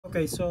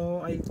Okay,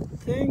 so I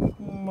think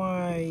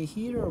my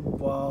heater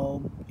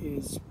bulb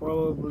is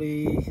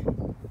probably,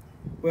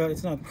 well,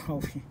 it's not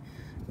probably,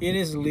 it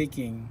is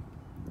leaking.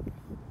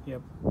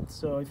 Yep,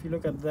 so if you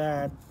look at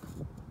that,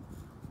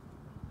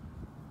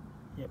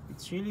 yep,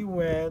 it's really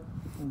wet.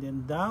 And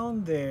then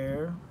down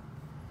there,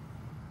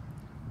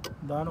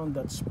 down on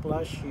that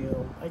splash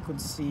shield, I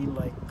could see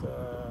like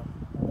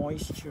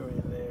moisture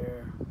in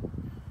there.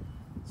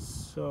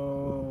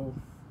 So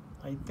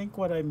I think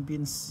what I've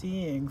been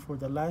seeing for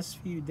the last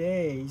few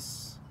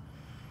days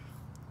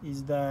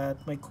is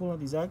that my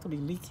coolant is actually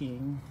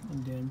leaking.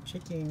 And then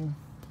checking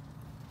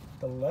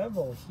the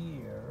level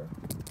here,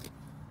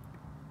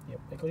 yep,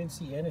 I couldn't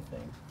see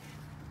anything.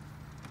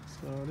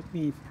 So let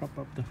me prop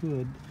up the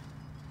hood.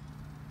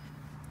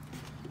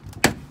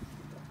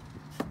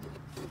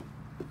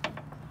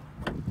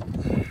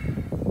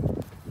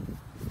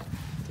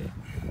 Okay,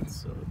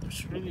 so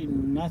there's really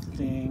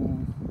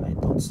nothing. I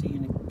don't see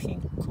any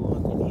pink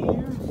coolant in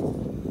here.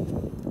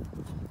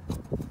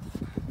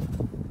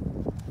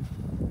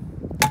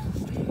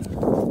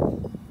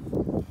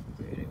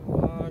 Pretty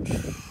much.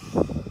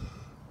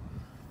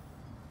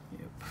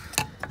 Yep.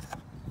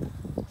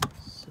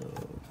 So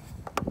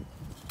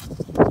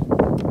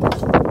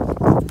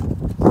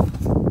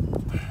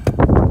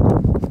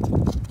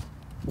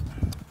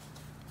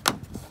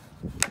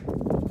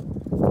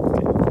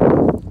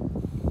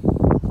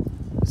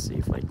see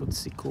if I could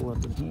see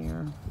coolant in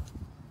here.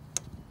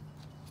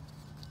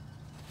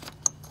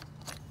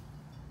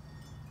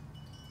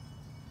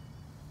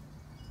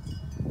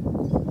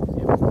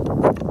 Yep.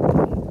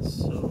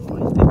 So I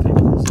think I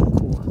can see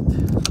coolant,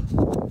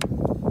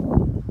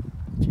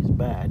 which is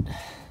bad.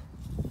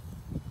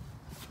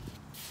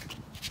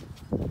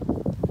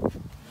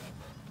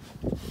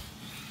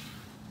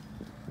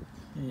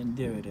 And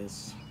there it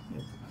is.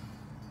 Yep.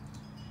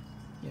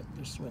 Yep,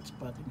 there's a wet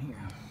spot in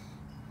here.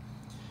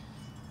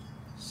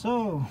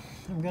 So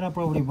I'm gonna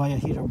probably buy a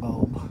heater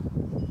bulb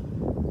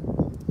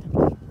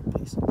and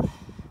replace it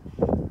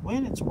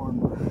when it's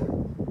warmer.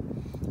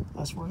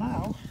 As for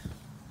now,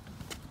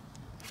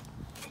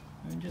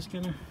 I'm just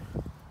gonna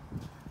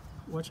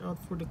watch out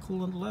for the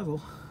coolant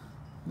level.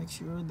 Make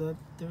sure that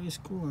there is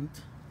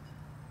coolant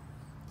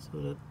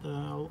so that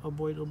I'll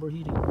avoid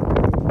overheating.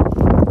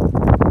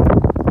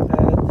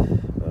 Add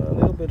a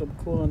little bit of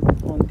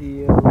coolant on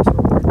the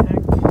reservoir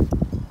tank.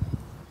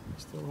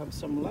 Still have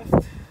some left.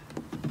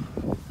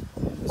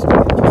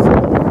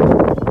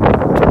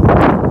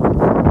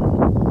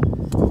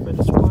 Open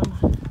this one.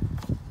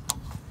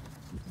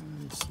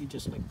 And you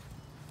just like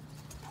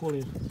pull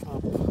it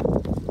up.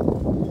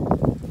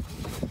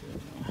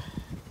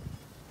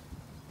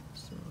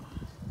 So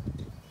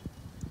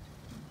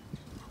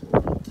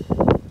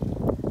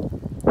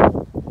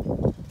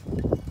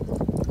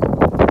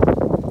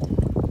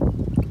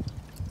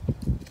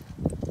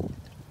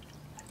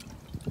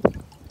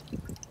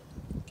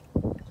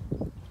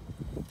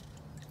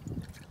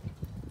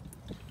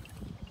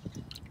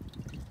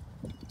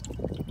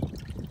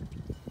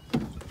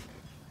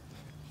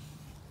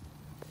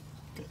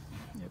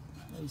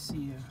I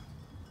see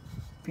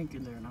pink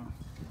in there now.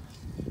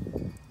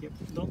 Yep,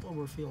 don't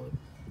overfill it.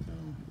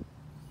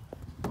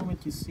 The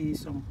moment you see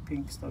some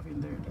pink stuff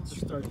in there, let's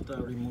start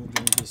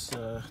removing this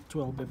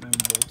 12mm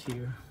bolt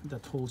here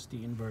that holds the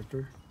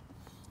inverter.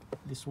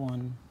 This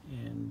one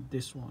and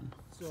this one.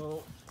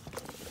 So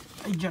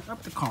I jack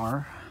up the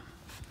car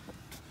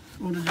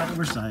on the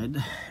driver's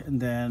side, and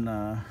then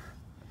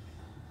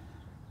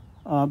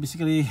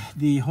basically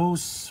the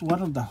hose,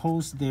 one of the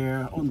hose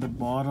there on the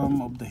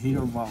bottom of the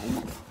heater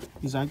valve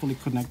is actually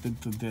connected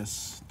to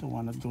this, the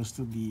one that goes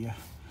to the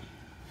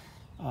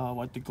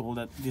what they call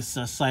that, this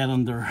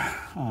cylinder,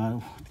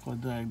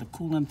 called the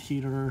coolant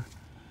heater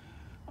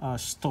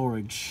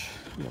storage.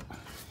 Yep.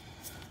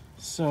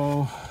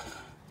 So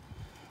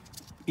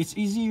it's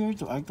easier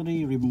to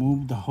actually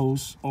remove the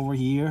hose over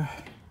here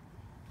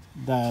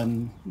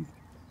than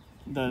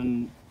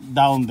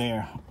down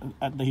there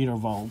at the heater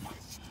valve.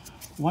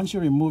 Once you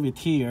remove it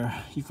here,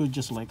 you could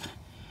just like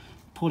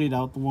pull it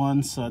out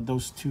once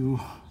those two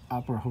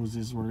upper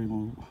hoses were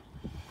removed.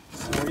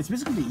 So it's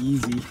basically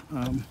easy.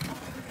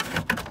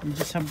 You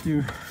just have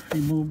to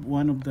remove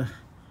one of the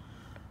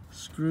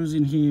screws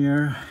in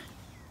here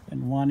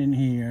and one in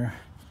here,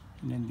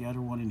 and then the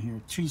other one in here.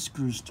 3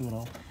 screws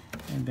total,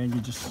 and then you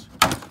just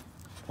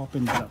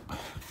open it up.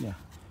 Yeah,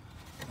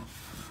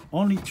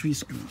 only 3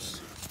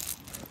 screws.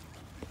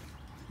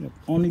 Yep,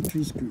 only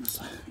 3 screws.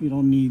 You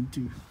don't need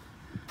to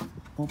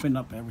open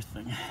up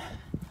everything.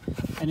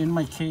 And in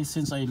my case,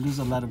 since I lose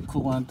a lot of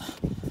coolant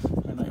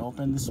when I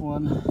open this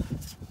one,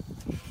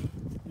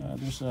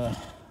 there's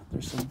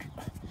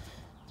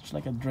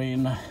like a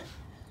drain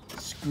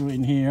screw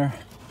in here.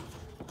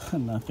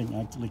 Nothing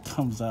actually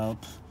comes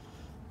out.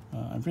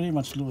 I'm pretty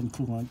much low in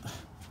coolant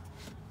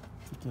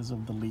because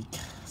of the leak.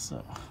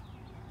 So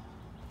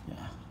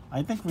yeah,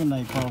 I think when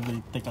I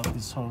probably take out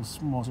this hose,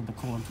 most of the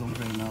coolant will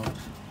drain out.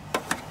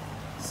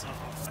 So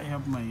I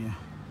have my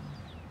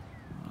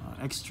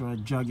extra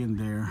jug in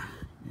there,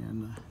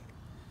 and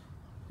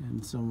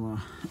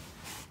some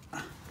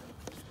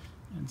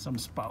some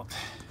spout,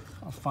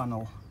 a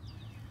funnel.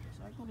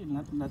 It's actually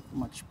not that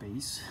much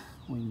space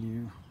when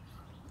you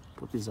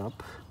put this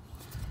up.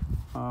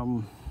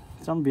 Some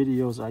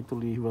videos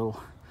actually will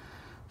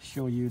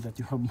show you that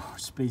you have more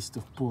space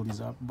to pull this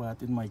up,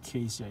 but in my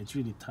case, yeah, it's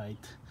really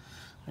tight.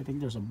 I think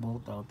there's a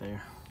bolt out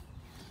there,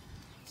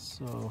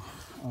 so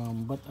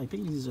but I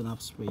think this is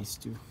enough space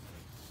to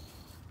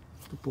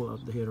pull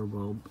out the header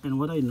bulb. And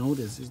what I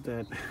noticed is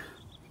that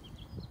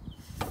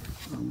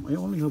I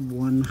only have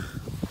one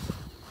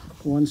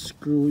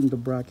screw in the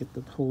bracket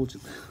that holds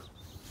it.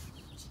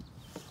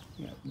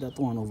 Yeah, that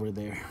one over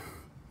there.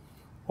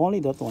 Only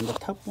that one. The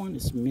top one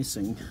is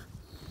missing.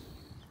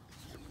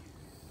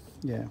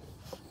 Yeah,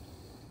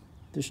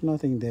 there's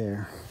nothing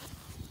there.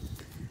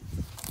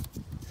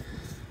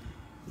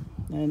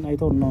 And I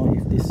don't know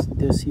if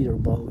this heater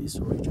bulb is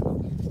original.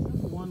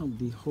 One of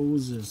the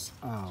hoses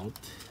out,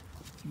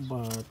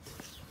 but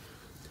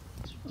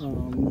I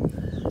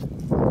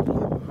have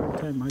a hard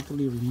time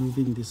actually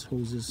removing these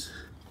hoses.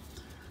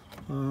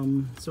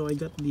 So I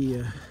got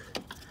the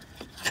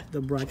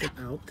bracket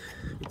out.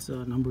 It's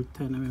a number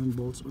 10 mm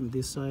bolts on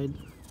this side.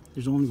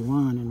 There's only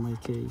one in my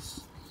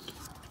case.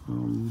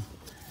 And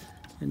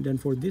then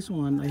for this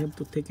one, I have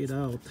to take it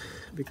out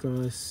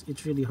because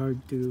it's really hard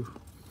to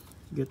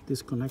get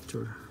this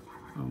connector.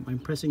 I'm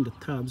pressing the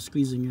tab,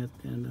 squeezing it,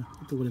 and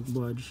it wouldn't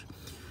budge.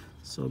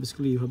 So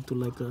basically you have to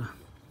like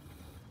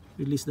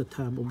release the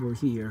tab over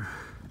here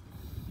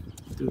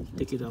to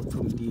take it out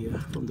from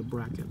the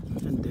bracket,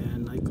 and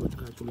then I could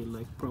actually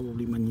like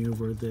probably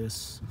maneuver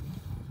this.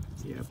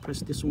 Yeah,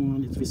 press this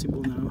one, it's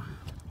visible now,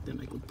 then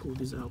I could pull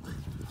this out.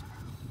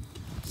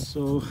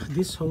 So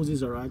these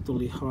hoses are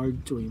actually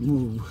hard to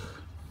remove.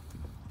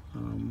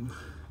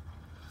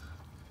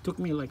 Took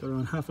me like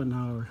around half an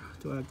hour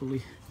to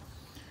actually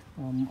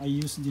I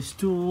used this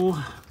tool.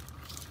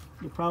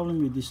 The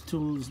problem with this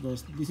tool is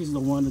that this is the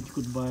one that you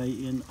could buy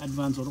in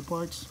Advanced Auto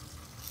Parts,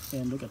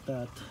 and look at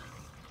that,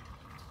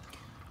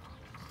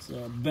 it's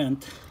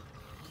bent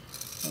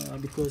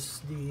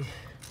because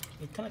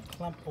it cannot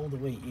clamp all the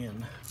way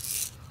in.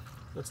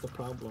 That's the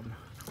problem.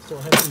 So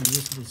I have to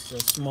use this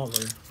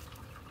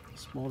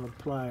smaller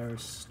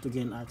pliers to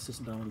gain access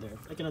down there.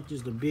 I cannot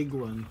use the big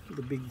one,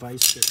 the big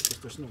vice grip, because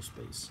there's no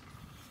space.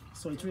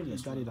 So it's really, I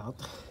got it out,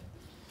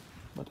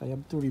 but I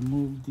have to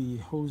remove the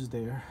hose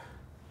there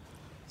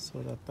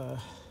so that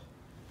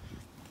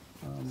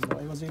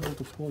I was able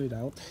to pull it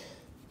out.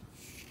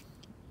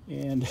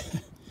 And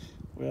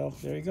well,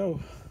 there you go,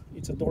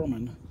 it's a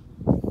Dorman.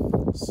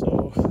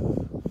 So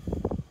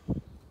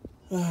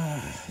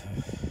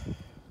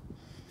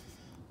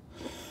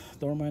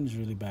Dorman is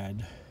really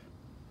bad,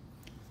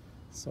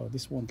 so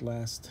this won't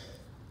last.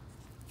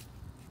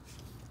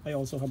 I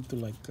also have to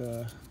like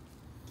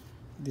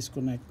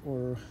disconnect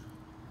or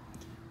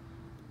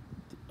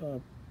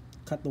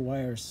cut the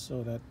wires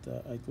so that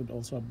I could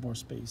also have more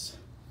space.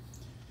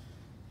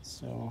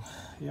 So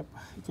yep,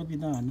 it could be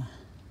done,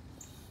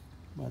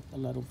 but a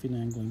lot of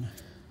finagling.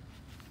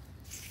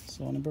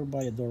 So never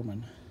buy a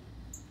Dorman,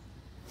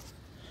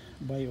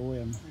 buy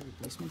OM.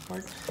 Replacement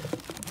part,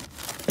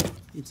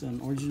 it's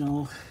an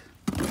original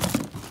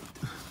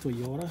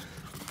Toyota.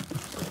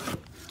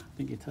 I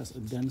think it has a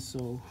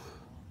denso.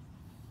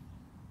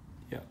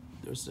 Yeah,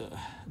 there's a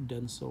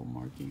denso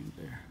marking in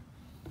there.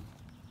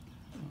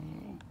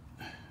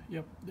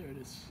 Yep, there it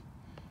is.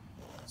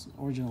 It's an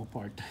original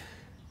part.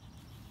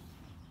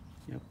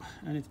 Yep,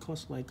 and it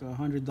costs like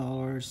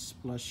 $100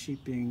 plus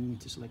shipping,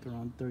 which is like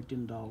around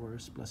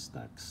 $13 plus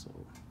tax. So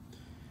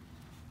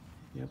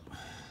yep,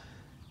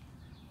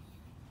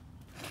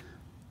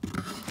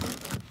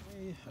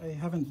 I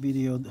haven't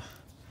videoed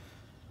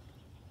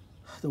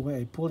the way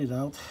I pulled it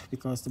out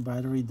because the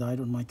battery died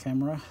on my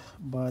camera,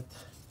 but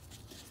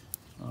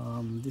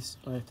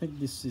I think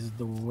this is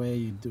the way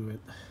you do it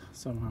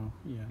somehow.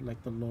 Yeah,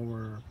 like the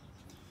lower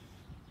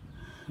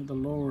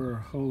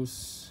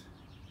hose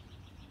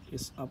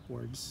is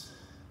upwards,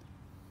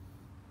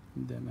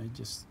 and then I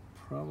just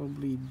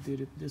probably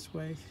did it this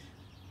way,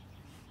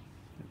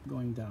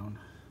 going down.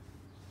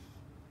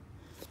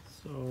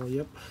 So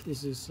yep,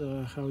 this is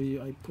how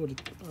I put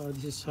it.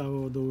 This is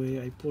how the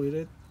way I put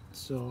it.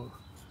 So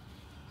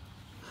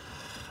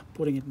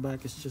putting it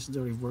back is just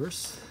the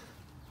reverse.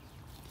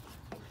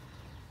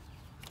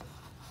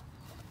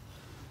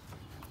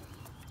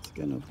 It's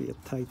gonna be a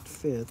tight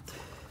fit,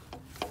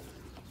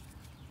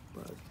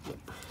 but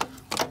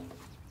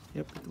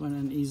yep, it went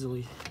in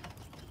easily.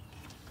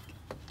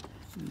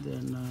 And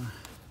then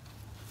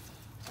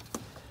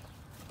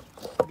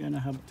I'm gonna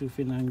have to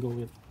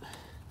finagle it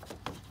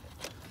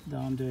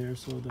down there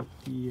so that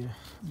the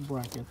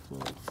bracket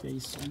will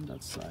face on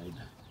that side,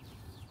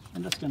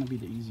 and that's gonna be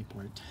the easy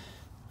part.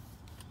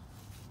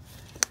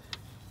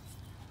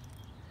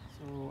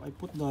 So I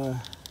put the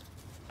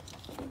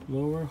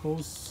lower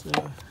hose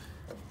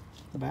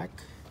back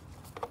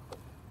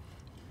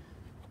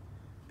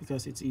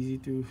because it's easy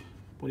to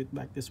put it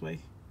back this way,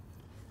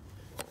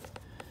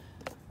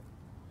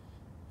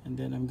 and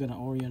then I'm gonna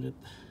orient it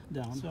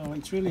down. So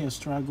it's really a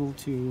struggle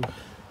to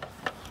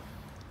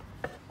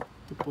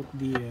put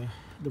the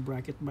the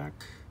bracket back.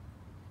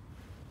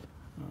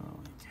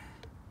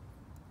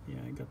 Yeah,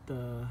 I got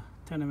the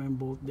 10mm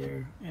bolt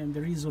there, and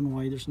the reason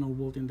why there's no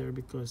bolt in there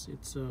because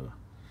it's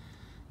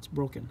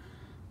broken.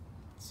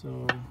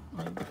 So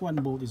I think one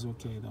bolt is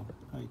okay though.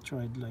 I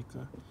tried like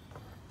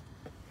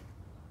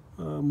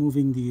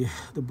moving the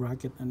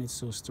bracket, and it's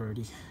so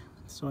sturdy.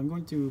 So I'm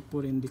going to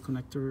put in the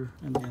connector,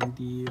 and then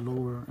the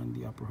lower and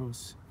the upper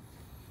hose,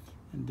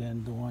 and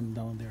then the one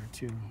down there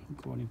too,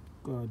 going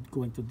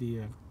to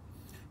the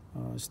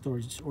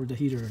storage or the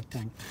heater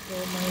tank. So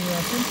my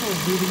simple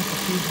breathing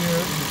procedure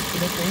is to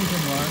let the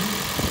engine run,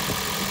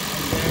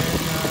 and then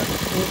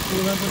pour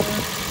coolant in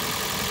it.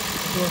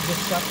 It will get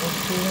shot of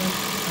coolant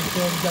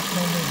until we got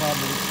no more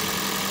bubbles.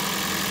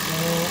 So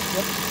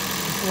yep,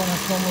 this one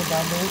has no more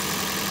bubbles,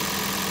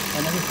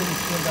 and everything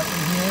is filled up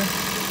in here.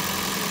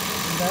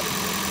 And that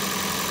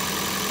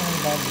only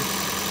bubbles.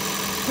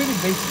 Pretty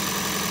basic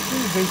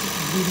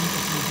breathing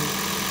procedure.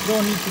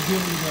 Don't need to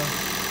deal with the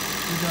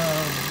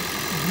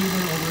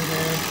breather over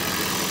there.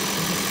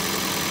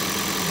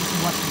 Just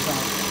watch this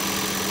out.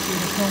 See,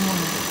 there's no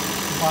more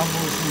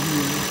bubbles in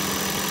here,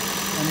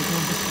 and it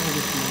will just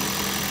overflow.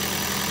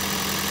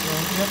 So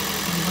yep,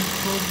 I'm going to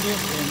close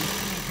this in.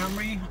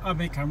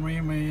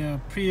 My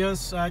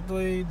Prius,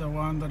 actually, the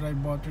one that I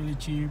bought really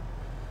cheap,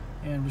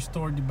 and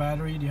restored the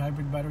battery, the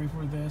hybrid battery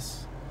for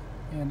this.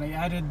 And I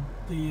added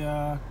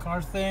the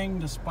car thing,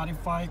 the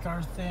Spotify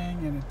car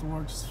thing, and it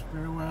works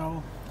very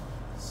well.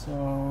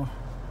 So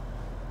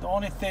the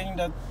only thing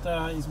that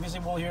is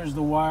visible here is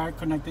the wire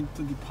connected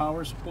to the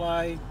power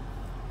supply.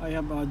 I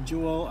have a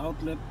dual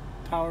outlet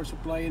power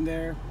supply in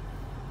there,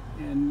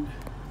 and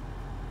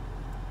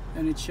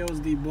it shows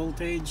the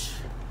voltage.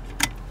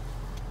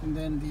 And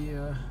then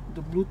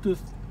the Bluetooth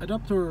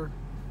adapter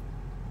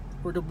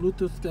for the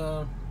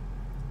Bluetooth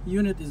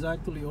unit is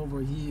actually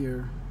over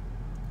here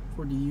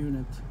for the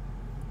unit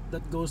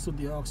that goes to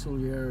the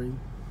auxiliary.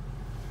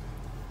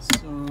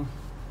 So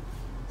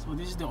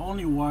this is the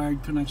only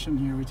wired connection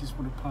here, which is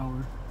for the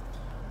power.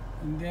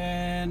 And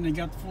then I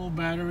got full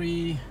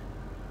battery,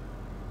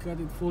 got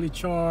it fully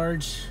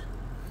charged,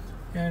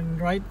 and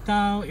right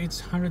now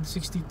it's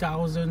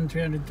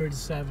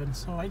 160,337.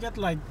 So I got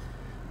like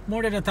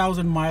more than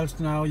 1,000 miles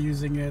now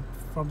using it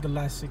from the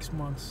last 6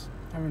 months.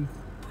 I mean,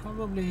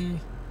 probably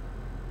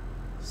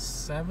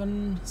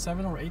 7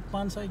 or 8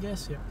 months, I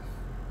guess. Yeah.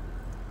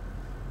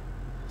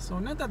 So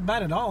not that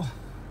bad at all.